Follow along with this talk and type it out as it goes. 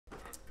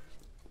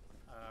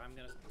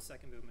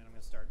second movement, I'm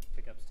going to start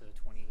pickups to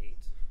 28.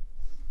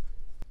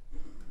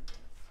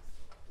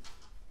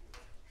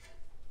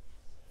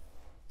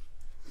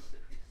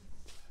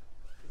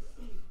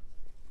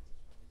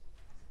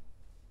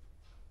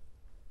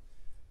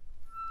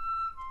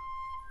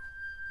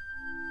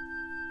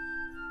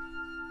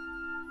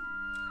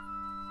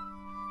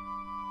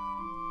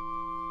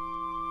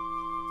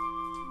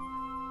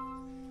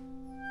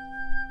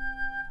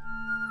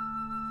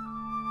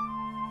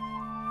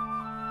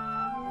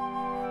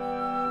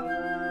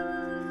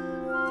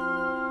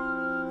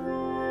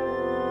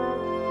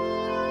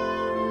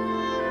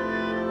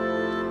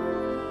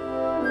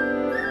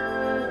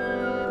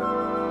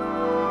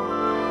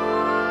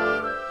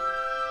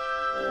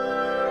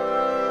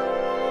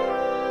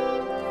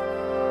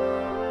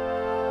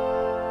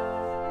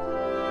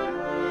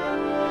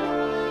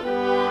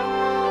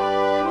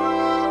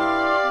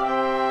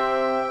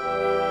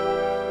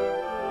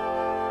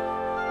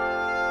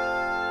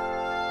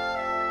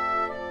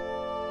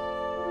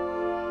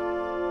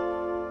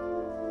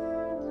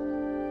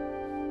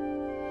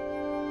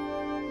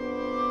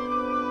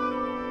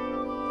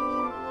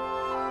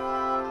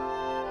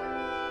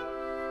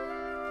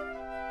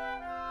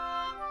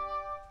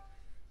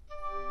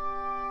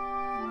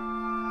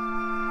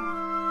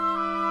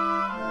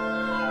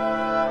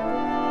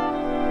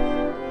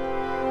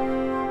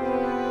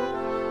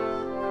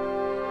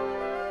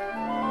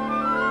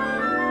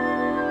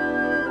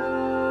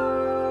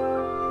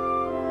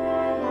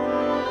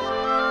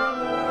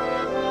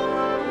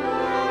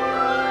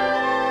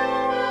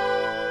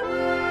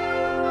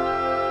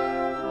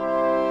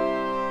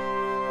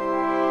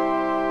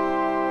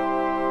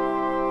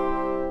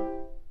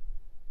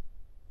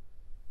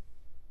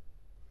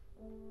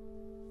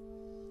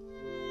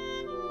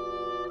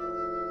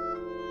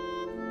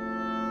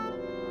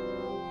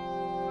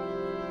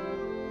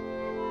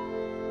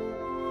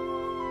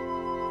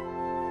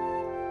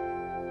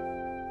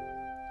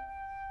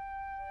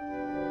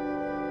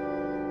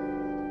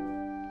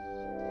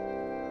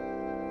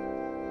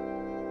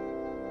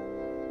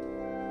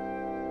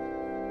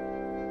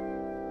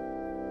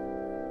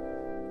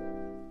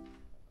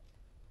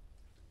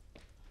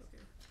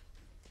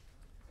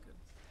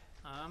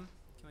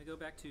 Can we go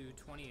back to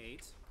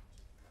 28?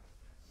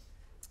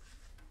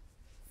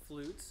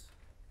 Flutes.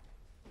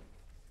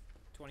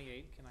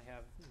 28, can I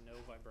have no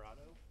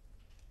vibrato?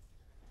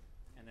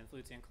 And then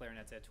flutes and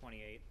clarinets at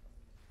 28.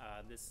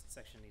 This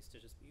section needs to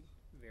just be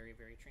very,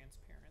 very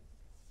transparent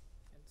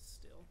and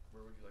still.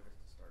 Where would you like us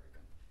to start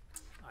again?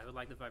 I would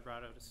like the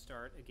vibrato to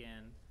start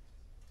again.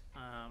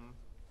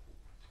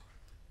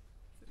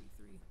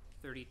 33,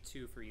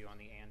 32 for you on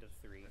the and of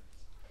 3.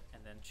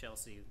 And then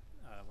Chelsea,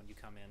 when you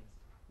come in,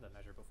 the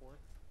measure before.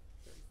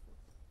 34.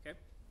 Okay.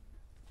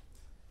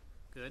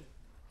 Good.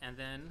 And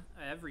then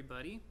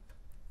everybody,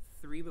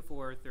 3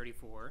 before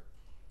 34,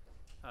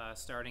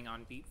 starting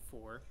on beat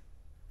 4.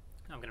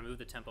 I'm going to move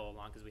the tempo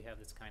along because we have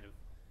this kind of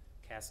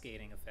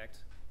cascading effect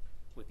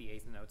with the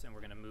 8th notes, and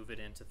we're going to move it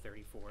into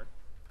 34.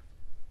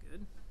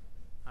 Good.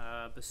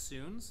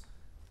 Bassoons,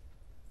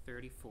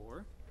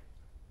 34.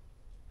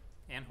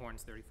 And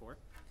horns, 34.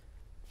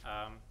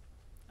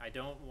 I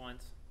don't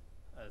want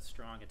a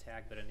strong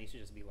attack, but it needs to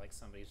just be like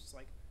somebody's just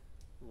like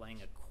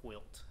laying a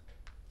quilt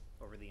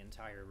over the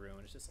entire room,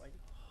 and it's just like,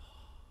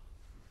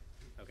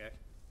 okay.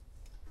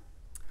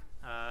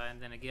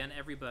 And then again,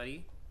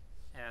 everybody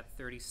at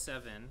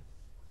 37.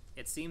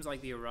 It seems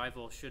like the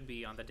arrival should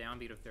be on the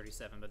downbeat of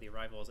 37, but the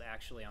arrival is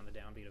actually on the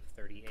downbeat of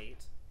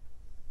 38.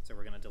 So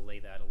we're going to delay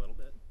that a little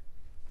bit.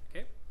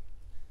 Okay?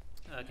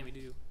 Can we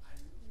do... I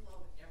really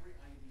love every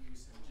idea you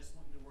said. I just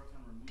want you to work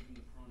on removing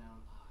the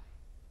pronoun I.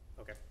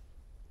 Okay.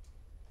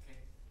 Okay?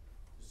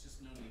 There's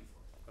just no need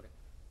for it. Okay.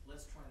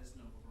 Let's try this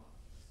no vibrato.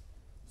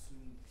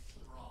 Assume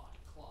broad,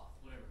 cloth,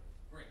 whatever.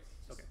 Great.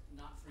 Just Okay.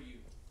 not for you.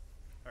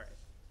 All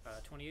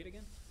right. 28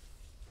 again?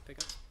 Pick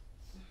up.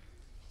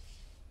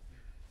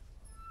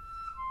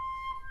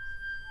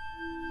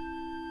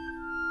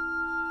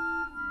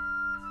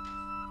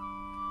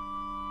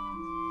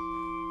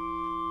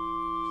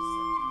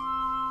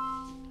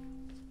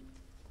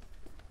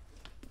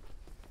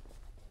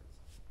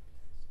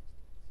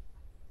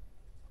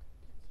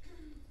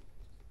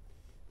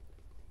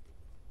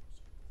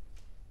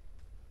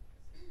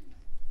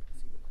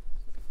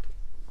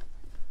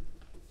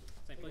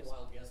 Same Take place? a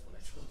wild guess when I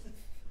told it.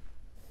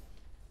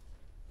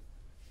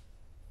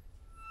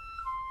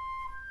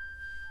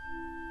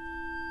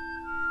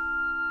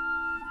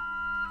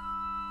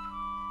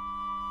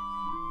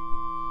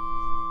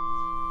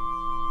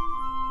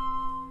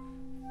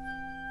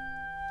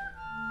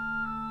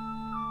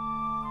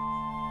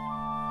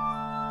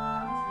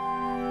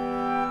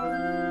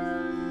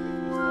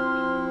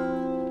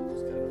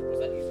 Was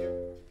that easier?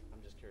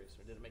 I'm just curious.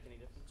 Or did it make any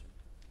difference? Or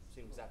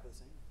seem exactly the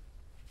same?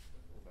 A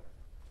little better.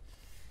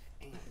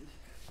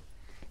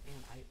 And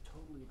I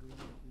totally agree you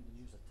don't need to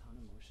use a ton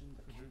of motion,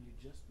 but can you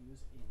just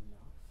use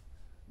enough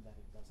that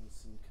it doesn't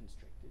seem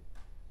constricted?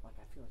 Like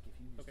I feel like if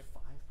you use Okay.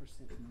 5%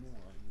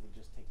 more, you would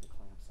just take the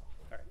clamps off.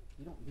 All right.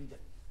 You don't need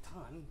a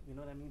ton, you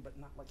know what I mean? But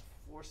not like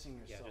forcing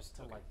yourself just-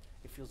 to okay. like,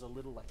 it feels a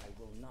little like I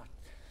will not.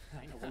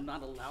 I I know. will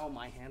not allow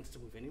my hands to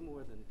move any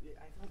more than,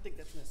 I don't think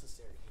that's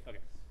necessary here. Okay.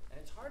 And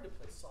it's hard to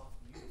play soft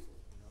beautifully,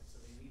 you know, so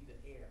they need the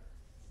air.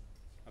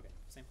 Okay.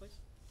 Same place.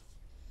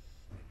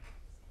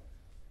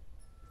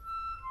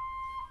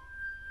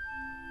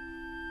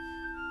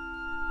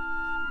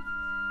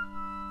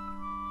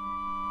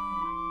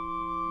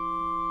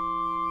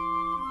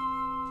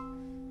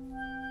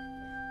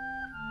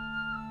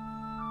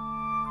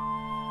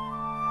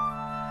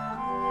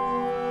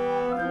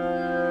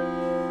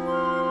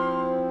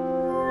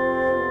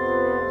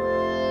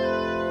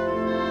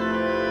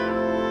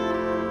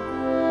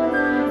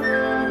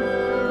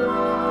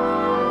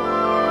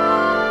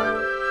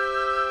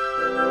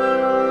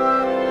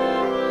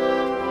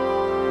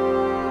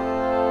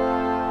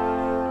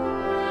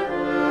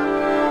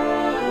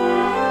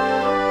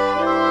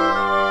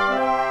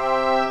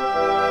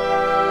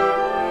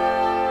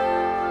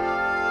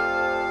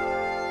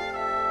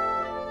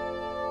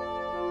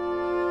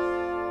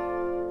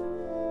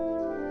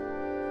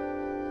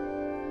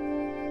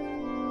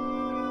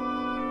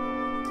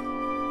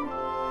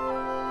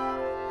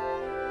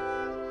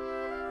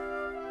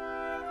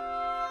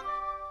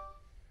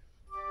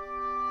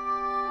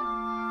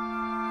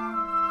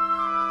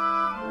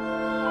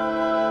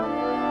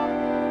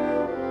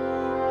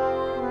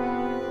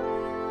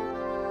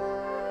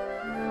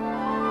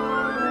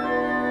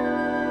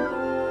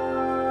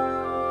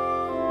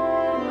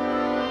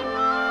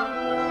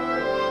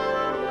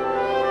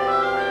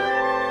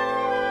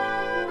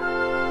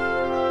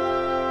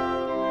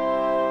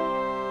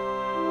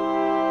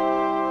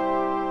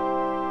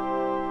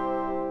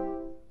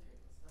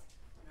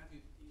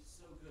 Matthew, you're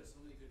so good, so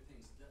many good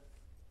things. The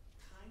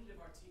kind of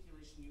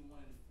articulation you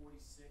want in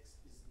 46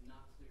 is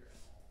not clear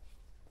at all.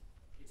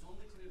 It's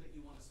only clear that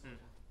you want to slow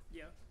down.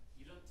 Yeah.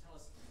 You don't tell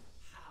us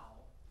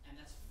how, and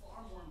that's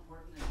far more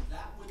important, and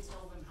that would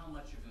tell them how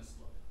much you're going to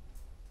slow down.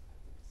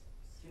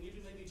 Can you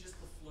do maybe just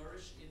the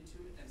flourish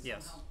into it and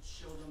Yes. somehow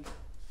show them?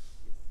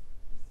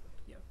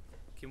 Yeah.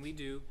 Can we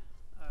do?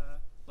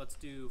 Let's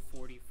do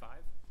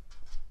 45.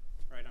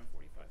 Right on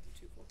 45.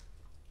 2 4.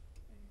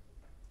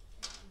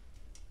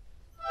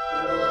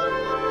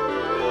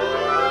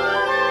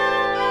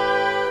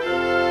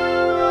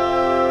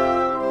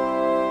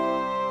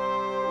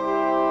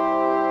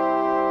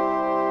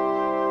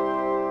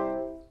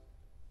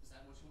 Is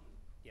that what you want?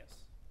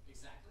 Yes.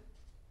 Exactly.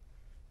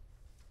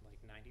 Like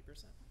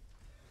 90%.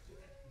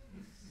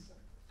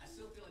 I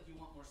still feel like you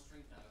want more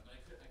strength out of it,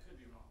 but I could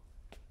be wrong.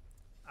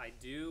 I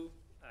do.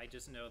 I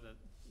just know that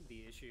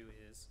the issue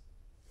is.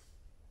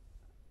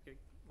 Here,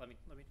 let me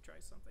try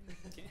something.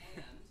 Okay.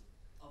 And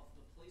of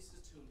the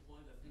places to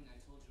employ the thing I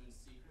told you in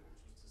secret,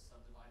 which was to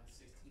subdivide the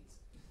 16ths,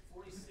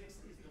 46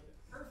 is the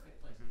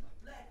perfect place. Mhm.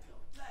 Like, let go,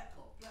 let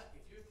go, let.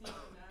 If you're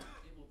thinking that,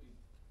 it will be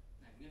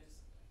magnificent.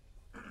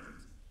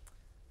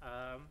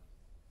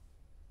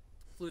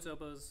 Flutes,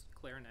 oboes,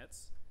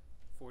 clarinets,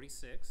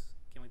 46.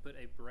 Can we put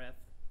a breath?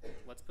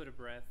 Let's put a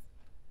breath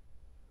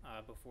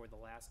before the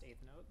last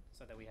eighth note,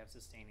 so that we have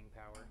sustaining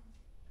power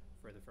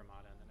for the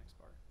fermata in the next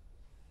bar.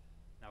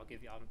 Now I'll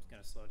give you. I'm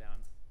gonna slow down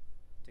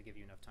to give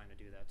you enough time to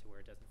do that to where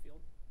it doesn't feel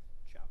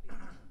choppy.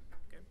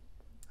 Okay.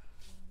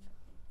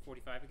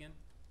 45 again.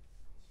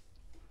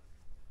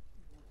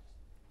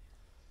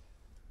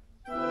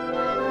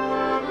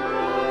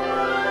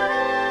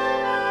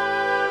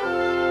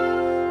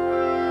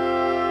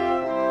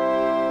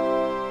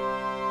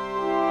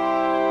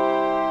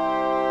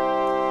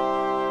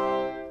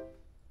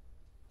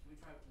 Can we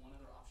try one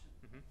other option?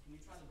 Mhm. Can we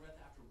try the breath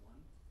after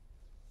one?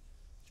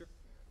 Sure.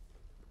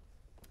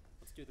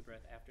 Let's do the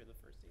breath after the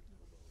first eighth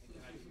note. And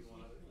can I give you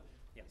one other thing?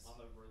 Yes. On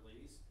the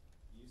release,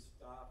 you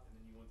stop and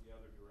then you went the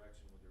other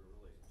direction with your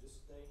release.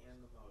 Just stay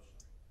in the motion.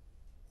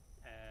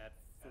 At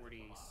the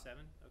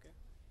 47. Okay.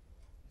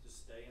 Just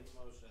stay in the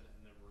motion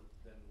and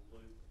then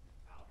loop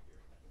out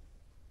here.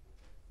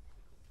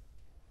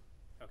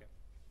 Okay.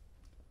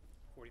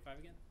 45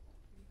 again.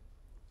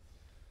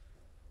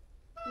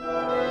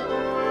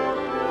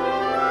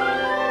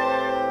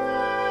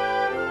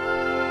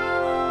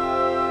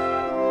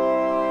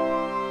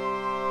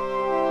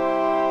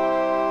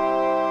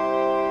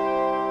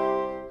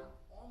 I'm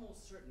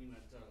almost certain you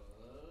went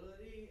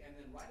da-dee, and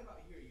then right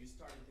about here you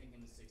started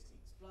thinking the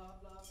 16ths. Blah,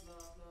 blah,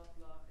 blah, blah,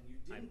 blah, and you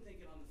didn't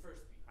think it on the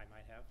first beat. I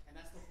might have. And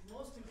that's the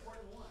most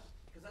important one,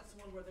 because that's the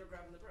one where they're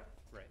grabbing the breath.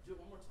 Right. Do it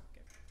one more time.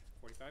 Okay.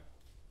 45.